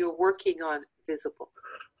issue you're working on visible.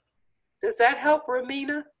 Does that help,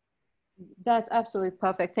 Romina? That's absolutely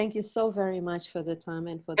perfect. Thank you so very much for the time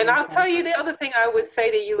and for the And I'll tell you the other thing I would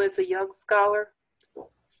say to you as a young scholar,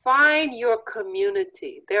 find your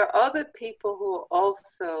community. There are other people who are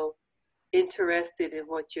also interested in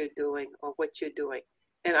what you're doing or what you're doing.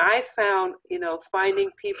 And I found,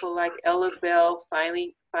 finding people like Ella Bell,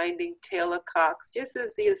 finding Taylor Cox, just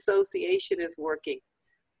as the association is working,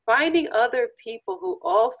 finding other people who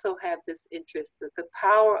also have this interest, the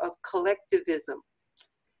power of collectivism,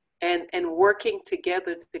 and working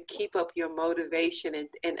together to keep up your motivation.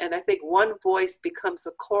 And I think one voice becomes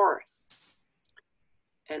a chorus.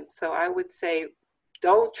 And so I would say,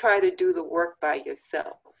 don't try to do the work by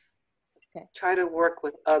yourself. Okay. Try to work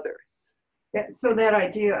with others. So that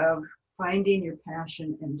idea of finding your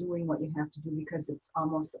passion and doing what you have to do because it's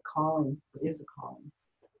almost a calling, is a calling,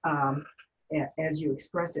 as you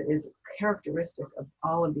express it, is a characteristic of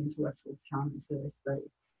all of the intellectual shamans that I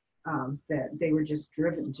studied, that they were just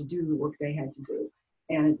driven to do the work they had to do.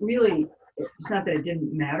 And it really, it's not that it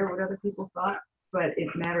didn't matter what other people thought, but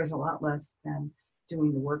it matters a lot less than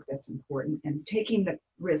doing the work that's important and taking the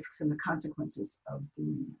risks and the consequences of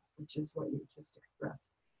doing it, which is what you just expressed.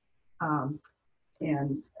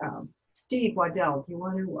 Steve Waddell, do you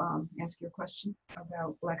want to ask your question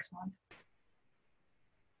about black swans?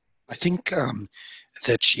 I think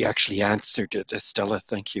that she actually answered it, Stella.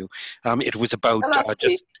 Thank you. It was about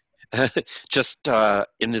just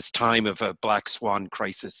in this time of a black swan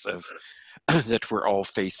crisis of that we're all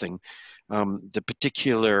facing, the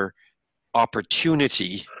particular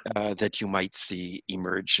opportunity that you might see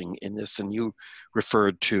emerging in this, and you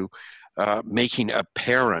referred to making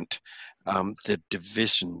apparent the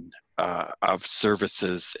division of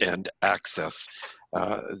services and access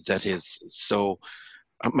that is so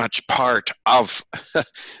much part of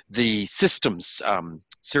the systems,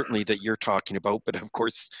 certainly that you're talking about, but of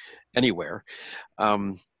course anywhere.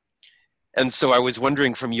 And so I was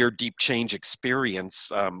wondering, from your deep change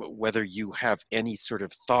experience, whether you have any sort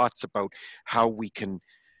of thoughts about how we can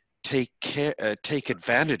take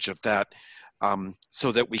advantage of that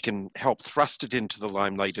so that we can help thrust it into the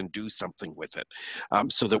limelight and do something with it,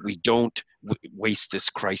 so that we don't waste this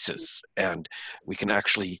crisis, and we can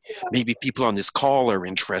actually, maybe people on this call are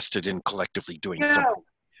interested in collectively doing something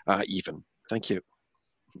even. Thank you.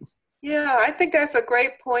 Yeah, I think that's a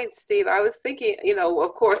great point, Steve. I was thinking,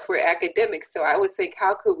 of course we're academics, so I would think,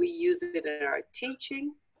 how could we use it in our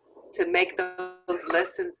teaching to make those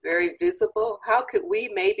lessons very visible? How could we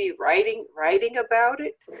maybe writing about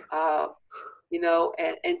it,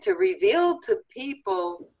 and to reveal to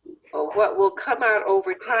people what will come out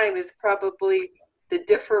over time is probably the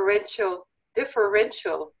differential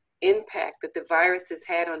impact that the virus has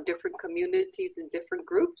had on different communities and different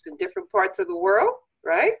groups in different parts of the world,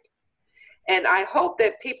 right? And I hope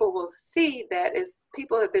that people will see that, as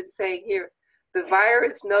people have been saying here, the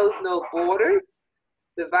virus knows no borders.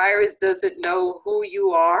 The virus doesn't know who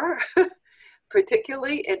you are,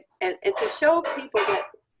 particularly, and to show people that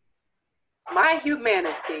my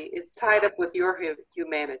humanity is tied up with your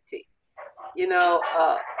humanity.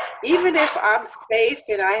 Even if I'm safe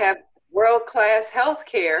and I have world-class health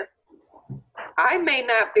care, I may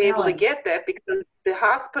not be able to get that because the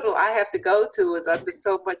hospital I have to go to is under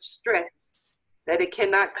so much stress that it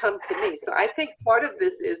cannot come to me. So I think part of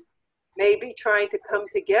this is maybe trying to come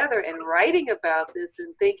together and writing about this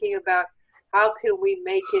and thinking about how can we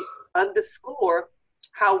make it underscore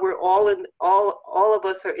how we're all of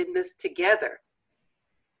us are in this together,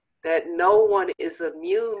 that no one is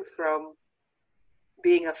immune from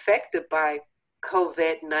being affected by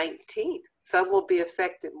COVID-19. Some will be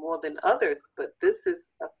affected more than others, but this is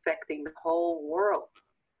affecting the whole world,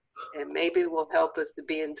 and maybe will help us to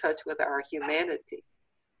be in touch with our humanity.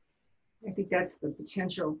 I think that's the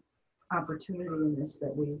potential opportunity in this,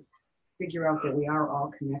 that we figure out that we are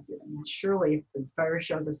all connected. And surely if the virus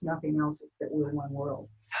shows us nothing else, it's that we're one world.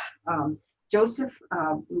 Joseph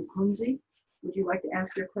Lukunzi, would you like to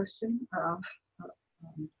ask your question?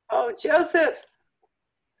 Oh, Joseph.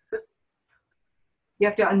 You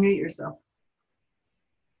have to unmute yourself.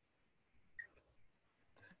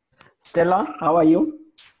 Stella, how are you?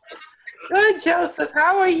 Good, Joseph.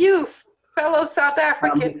 How are you, fellow South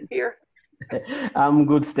African here? I'm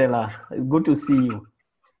good, Stella. It's good to see you.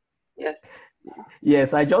 Yes.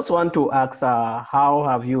 Yes, I just want to ask, how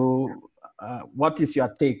have you, what is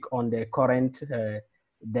your take on the current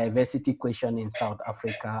diversity question in South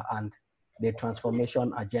Africa and the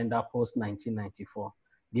transformation agenda post-1994,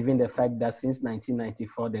 given the fact that since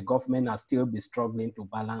 1994, the government has still been struggling to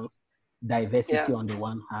balance diversity on the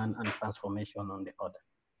one hand and transformation on the other?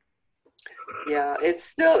 Yeah, it's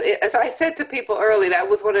still, as I said to people earlier, that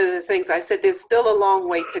was one of the things I said, there's still a long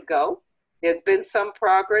way to go. There's been some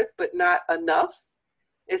progress, but not enough,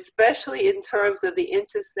 especially in terms of the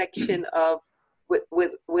intersection of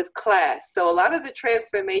with class. So a lot of the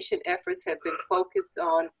transformation efforts have been focused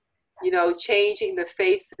on, changing the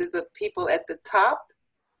faces of people at the top,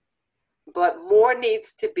 but more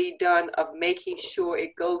needs to be done of making sure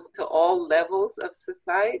it goes to all levels of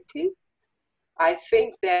society. I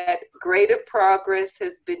think that greater progress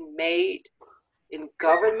has been made in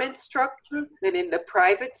government structures than in the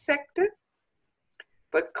private sector.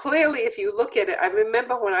 But clearly, if you look at it, I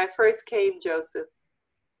remember when I first came, Joseph,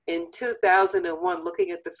 in 2001, looking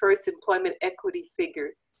at the first employment equity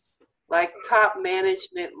figures, like top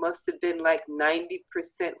management must have been like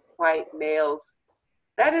 90% white males.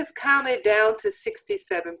 That is counted down to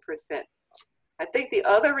 67%. I think the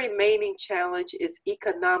other remaining challenge is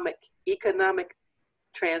economic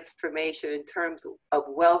transformation in terms of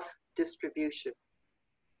wealth distribution.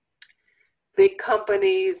 Big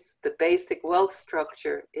companies, the basic wealth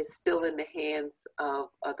structure is still in the hands of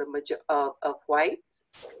whites,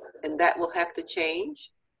 and that will have to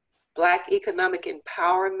change. Black economic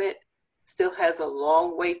empowerment still has a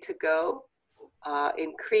long way to go.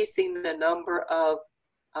 Increasing the number of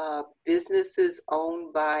businesses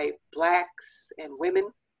owned by Blacks and women.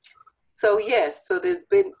 So yes, so there's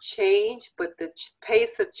been change, but the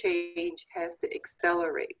pace of change has to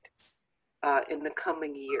accelerate in the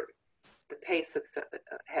coming years. The pace of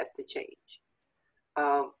has to change.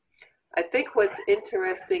 I think what's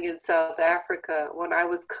interesting in South Africa, when I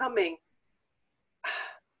was coming,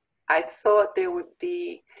 I thought there would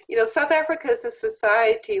be, South Africa is a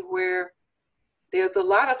society where there's a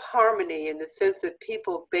lot of harmony in the sense that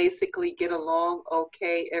people basically get along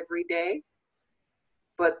okay every day.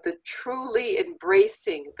 But the truly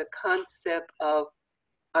embracing the concept of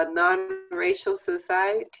a non-racial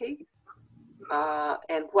society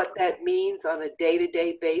and what that means on a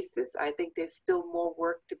day-to-day basis, I think there's still more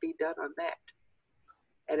work to be done on that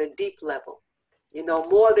at a deep level.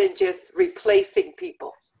 More than just replacing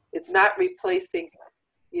people. It's not replacing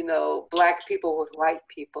you know, Black people with white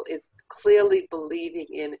people. It's clearly believing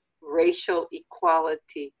in racial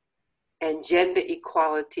equality and gender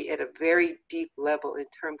equality at a very deep level in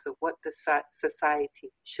terms of what the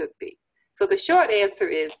society should be. So the short answer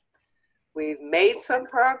is we've made some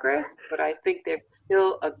progress, but I think there's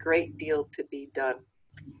still a great deal to be done,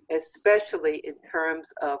 especially in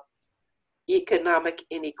terms of economic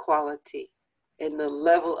inequality and the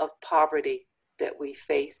level of poverty that we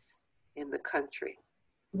face in the country.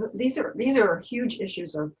 These are huge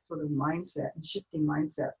issues of sort of mindset and shifting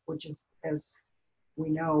mindset, which is, as we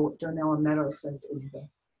know, Donella Meadows says, is the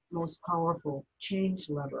most powerful change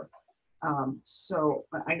lever. So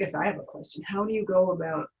I guess I have a question. How do you go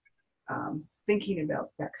about thinking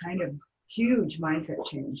about that kind of huge mindset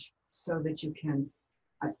change so that you can,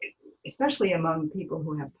 especially among people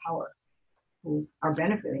who have power, who are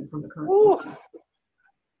benefiting from the current system?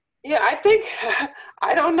 Yeah, I think,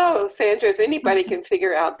 I don't know, Sandra, if anybody can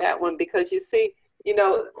figure out that one, because you see, you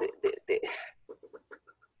know,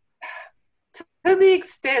 to the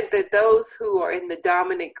extent that those who are in the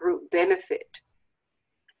dominant group benefit,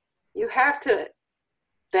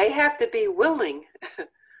 they have to be willing,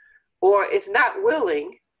 or if not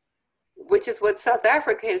willing, which is what South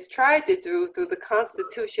Africa has tried to do through the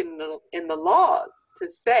Constitution and the laws, to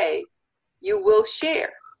say, you will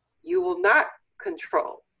share, you will not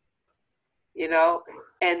control, you know?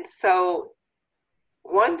 And so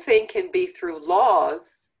one thing can be through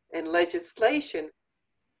laws and legislation,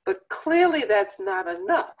 but clearly that's not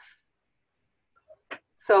enough.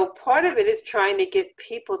 So part of it is trying to get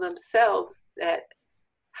people themselves that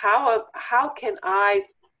how can I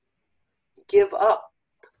give up,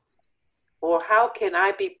 or how can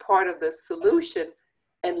I be part of the solution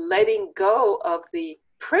and letting go of the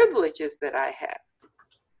privileges that I have.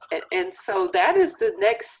 And so that is the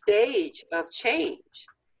next stage of change,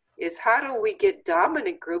 is how do we get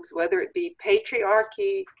dominant groups, whether it be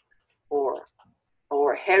patriarchy or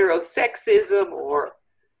heterosexism or,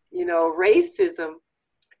 you know, racism,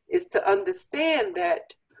 is to understand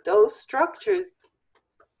that those structures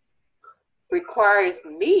requires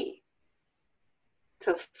me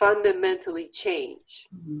to fundamentally change.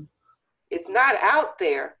 Mm-hmm. It's not out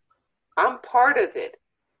there. I'm part of it.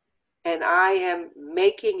 And I am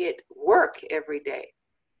making it work every day.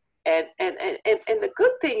 And the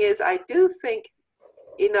good thing is, I do think,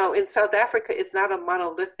 you know, in South Africa, it's not a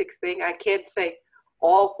monolithic thing. I can't say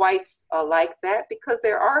all whites are like that, because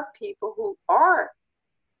there are people who are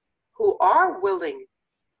willing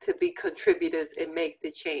to be contributors and make the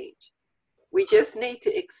change. We just need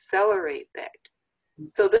to accelerate that.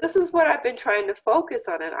 So this is what I've been trying to focus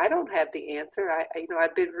on, and I don't have the answer.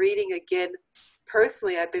 I've been reading again,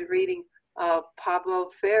 personally, I've been reading Pablo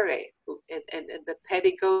Freire and the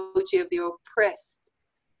pedagogy of the oppressed.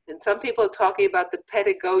 And some people are talking about the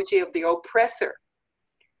pedagogy of the oppressor.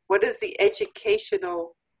 What is the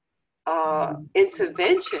educational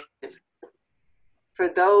intervention for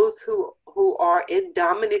those who are in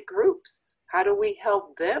dominant groups? How do we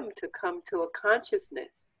help them to come to a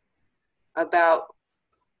consciousness about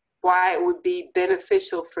why it would be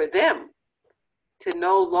beneficial for them to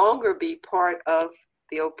no longer be part of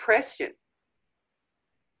the oppression?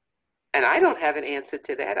 And I don't have an answer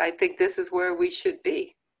to that. I think this is where we should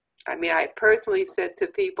be. I mean, I personally said to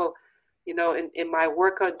people, you know, in my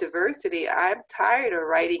work on diversity, I'm tired of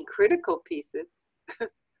writing critical pieces.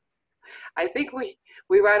 I think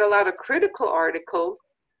we write a lot of critical articles,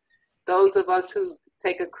 those of us who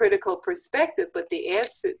take a critical perspective, but the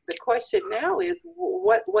question now is,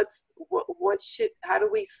 how do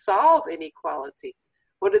we solve inequality?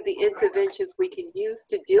 What are the interventions we can use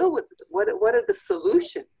to deal with it? What are the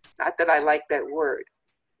solutions? Not that I like that word,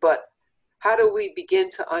 but how do we begin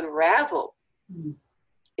to unravel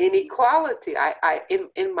inequality?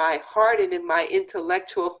 In my heart and in my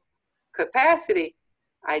intellectual capacity,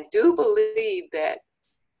 I do believe that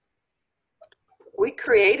we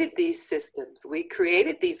created these systems. We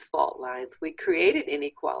created these fault lines. We created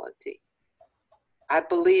inequality. I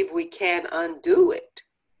believe we can undo it.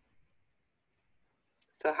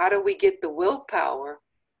 So how do we get the willpower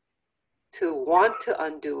to want to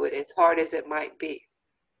undo it, as hard as it might be?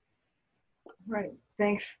 Right.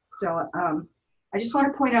 Thanks, Stella. I just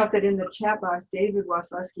want to point out that in the chat box, David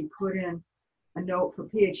Wasilewski put in a note for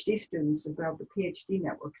PhD students about the PhD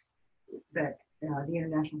networks that the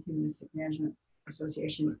International Humanistic Management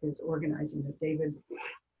Association is organizing, that David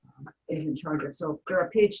is in charge of. So if there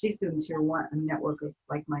are PhD students here who want a network of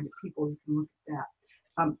like-minded people, you can look at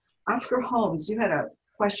that. Oscar Holmes, you had a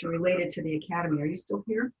question related to the Academy. Are you still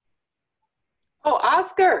here? Oh,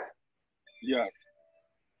 Oscar. Yes.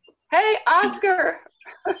 Hey, Oscar.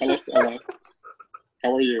 Hello, Stella.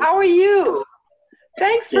 How are you? How are you?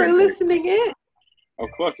 Thanks for Doing great. listening in. Of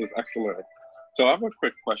course, it's excellent. So I have a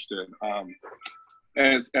quick question.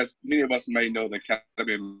 As many of us may know, the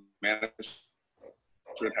Academy of Management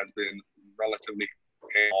has been relatively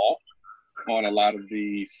involved on a lot of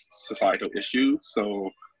these societal issues. So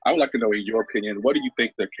I would like to know, in your opinion, what do you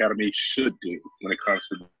think the Academy should do when it comes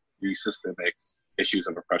to these systemic issues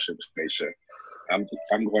of oppression and discrimination?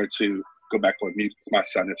 I'm going to go back on mute because my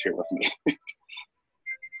son is here with me.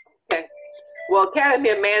 Okay. Well, Academy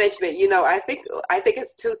of Management, you know, I think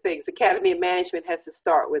it's two things. Academy of Management has to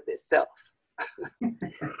start with itself.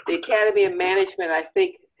 The Academy of Management, I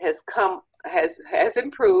think, has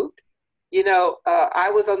improved. You know, I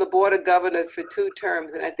was on the Board of Governors for 2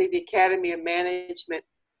 terms, and I think the Academy of Management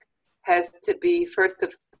has to be, first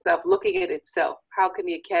of all, looking at itself. How can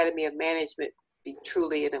the Academy of Management be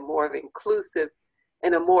truly in a more inclusive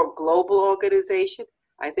and a more global organization?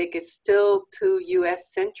 I think it's still too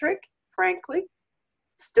U.S.-centric, frankly.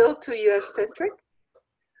 Still too U.S.-centric,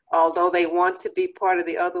 although they want to be part of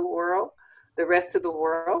the other world, the rest of the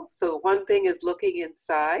world. So one thing is looking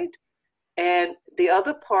inside, and the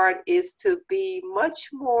other part is to be much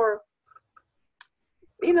more,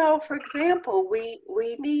 you know, for example, we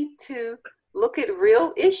need to look at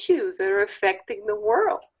real issues that are affecting the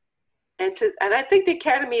world. And I think the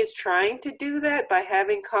Academy is trying to do that by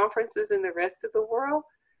having conferences in the rest of the world.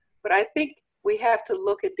 But I think we have to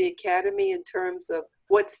look at the Academy in terms of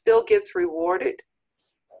what still gets rewarded.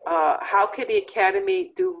 How can the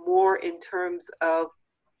Academy do more in terms of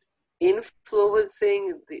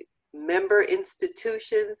influencing the member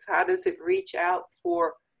institutions? How does it reach out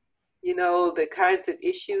for, you know, the kinds of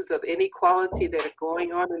issues of inequality that are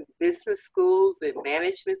going on in business schools and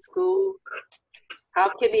management schools? How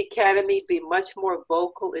can the Academy be much more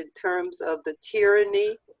vocal in terms of the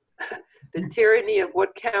tyranny of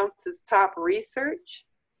what counts as top research?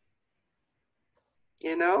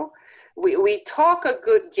 You know, we talk a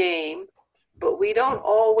good game, but we don't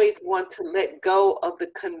always want to let go of the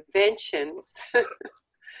conventions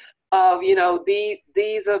of, you know,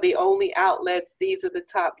 these are the only outlets, these are the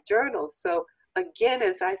top journals. So again,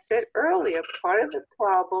 as I said earlier, part of the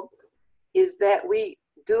problem is that we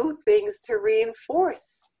do things to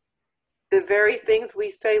reinforce the very things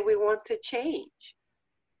we say we want to change.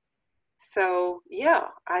 So yeah,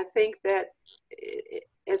 I think that,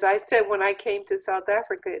 as I said, when I came to South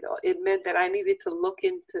Africa, it meant that I needed to look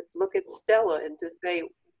at Stella and to say,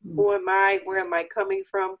 who am I? Where am I coming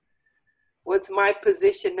from? What's my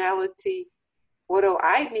positionality? What do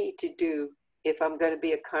I need to do if I'm going to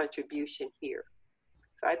be a contribution here?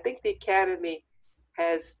 So I think the Academy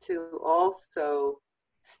has to also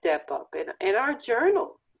step up. And our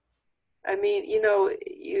journals, I mean, you know,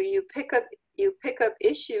 you pick up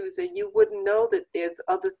issues and you wouldn't know that there's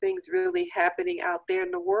other things really happening out there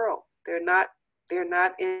in the world. They're not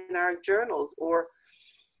in our journals, or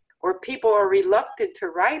people are reluctant to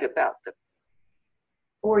write about them.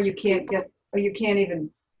 Or you can't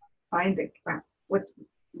even find what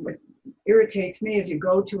irritates me is you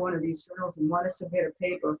go to one of these journals and want to submit a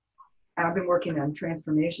paper. And I've been working on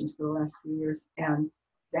transformations for the last few years, and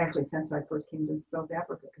actually since I first came to South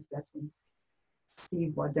Africa, because that's when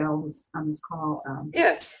Steve Waddell was on this call,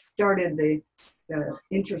 yes, started the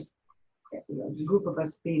interest, the group of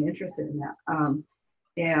us being interested in that.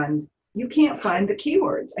 And you can't find the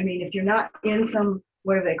keywords. I mean, if you're not in some,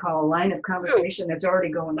 what do they call, a line of conversation that's already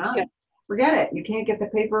going on, yeah, forget it. You can't get the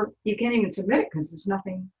paper, you can't even submit it because there's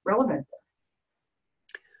nothing relevant there.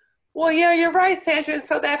 Well, yeah, you're right, Sandra. And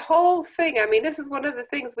so that whole thing, I mean, this is one of the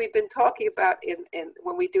things we've been talking about in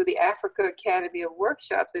when we do the Africa Academy of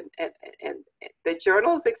workshops, and the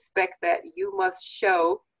journals expect that you must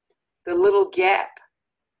show the little gap,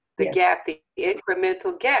 the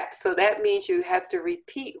incremental gap. So that means you have to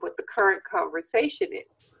repeat what the current conversation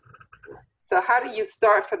is. So how do you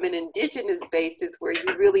start from an indigenous basis where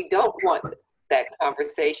you really don't want that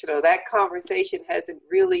conversation, or that conversation hasn't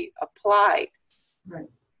really applied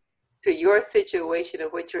to your situation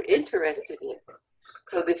of what you're interested in?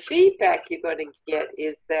 So the feedback you're going to get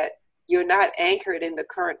is that you're not anchored in the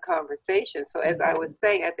current conversation. So as I was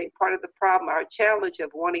saying, I think part of the problem, our challenge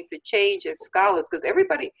of wanting to change as scholars, because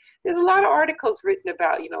there's a lot of articles written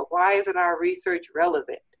about, you know, why isn't our research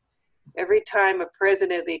relevant? Every time a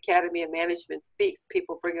president of the Academy of Management speaks,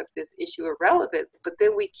 people bring up this issue of relevance, but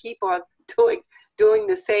then we keep on doing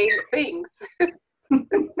the same things.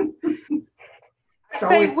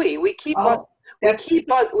 We keep on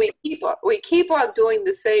doing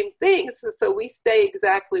the same things, so we stay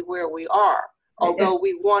exactly where we are, although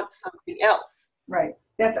we want something else. Right.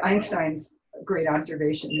 That's Einstein's great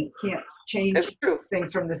observation. You can't change That's true.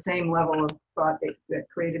 things from the same level of thought that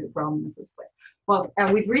created the problem in the first place. Well,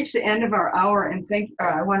 we've reached the end of our hour, and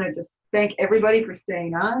I want to just thank everybody for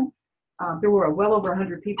staying on. There were well over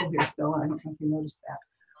 100 people here still. I don't know if you noticed that.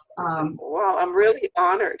 Well, I'm really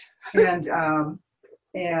honored.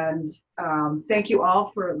 And thank you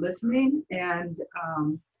all for listening. And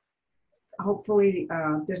hopefully,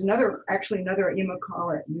 there's another email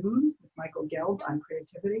call at noon with Michael Gelb on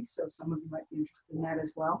creativity. So some of you might be interested in that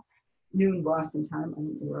as well. Noon Boston time. I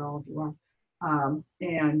don't know where all of you are.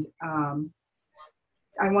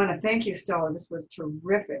 I want to thank you, Stella. This was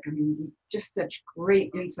terrific. I mean, just such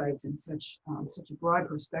great insights and such a broad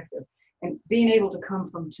perspective. And being able to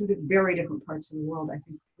come from two very different parts of the world, I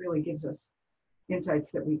think, really gives us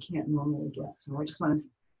insights that we can't normally get. So I just want to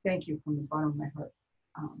thank you from the bottom of my heart.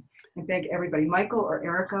 And thank everybody. Michael or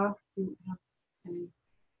Erica, do you have any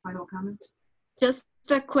final comments? Just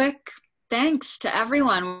a quick thanks to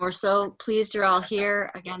everyone. We're so pleased you're all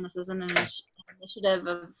here. Again, this is an initiative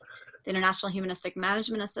of the International Humanistic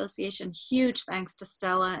Management Association. Huge thanks to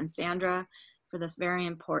Stella and Sandra for this very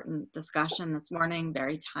important discussion this morning,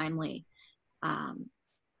 very timely.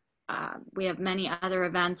 We have many other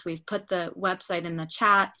events. We've put the website in the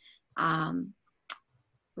chat.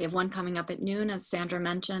 We have one coming up at noon, as Sandra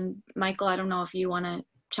mentioned. Michael, I don't know if you want to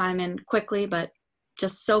chime in quickly, but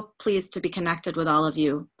just so pleased to be connected with all of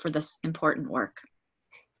you for this important work.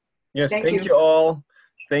 Yes, thank you all.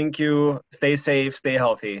 Thank you. Stay safe, stay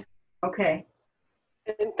healthy. Okay.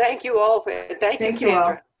 And thank you all. Thank you, Sandra.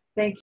 all.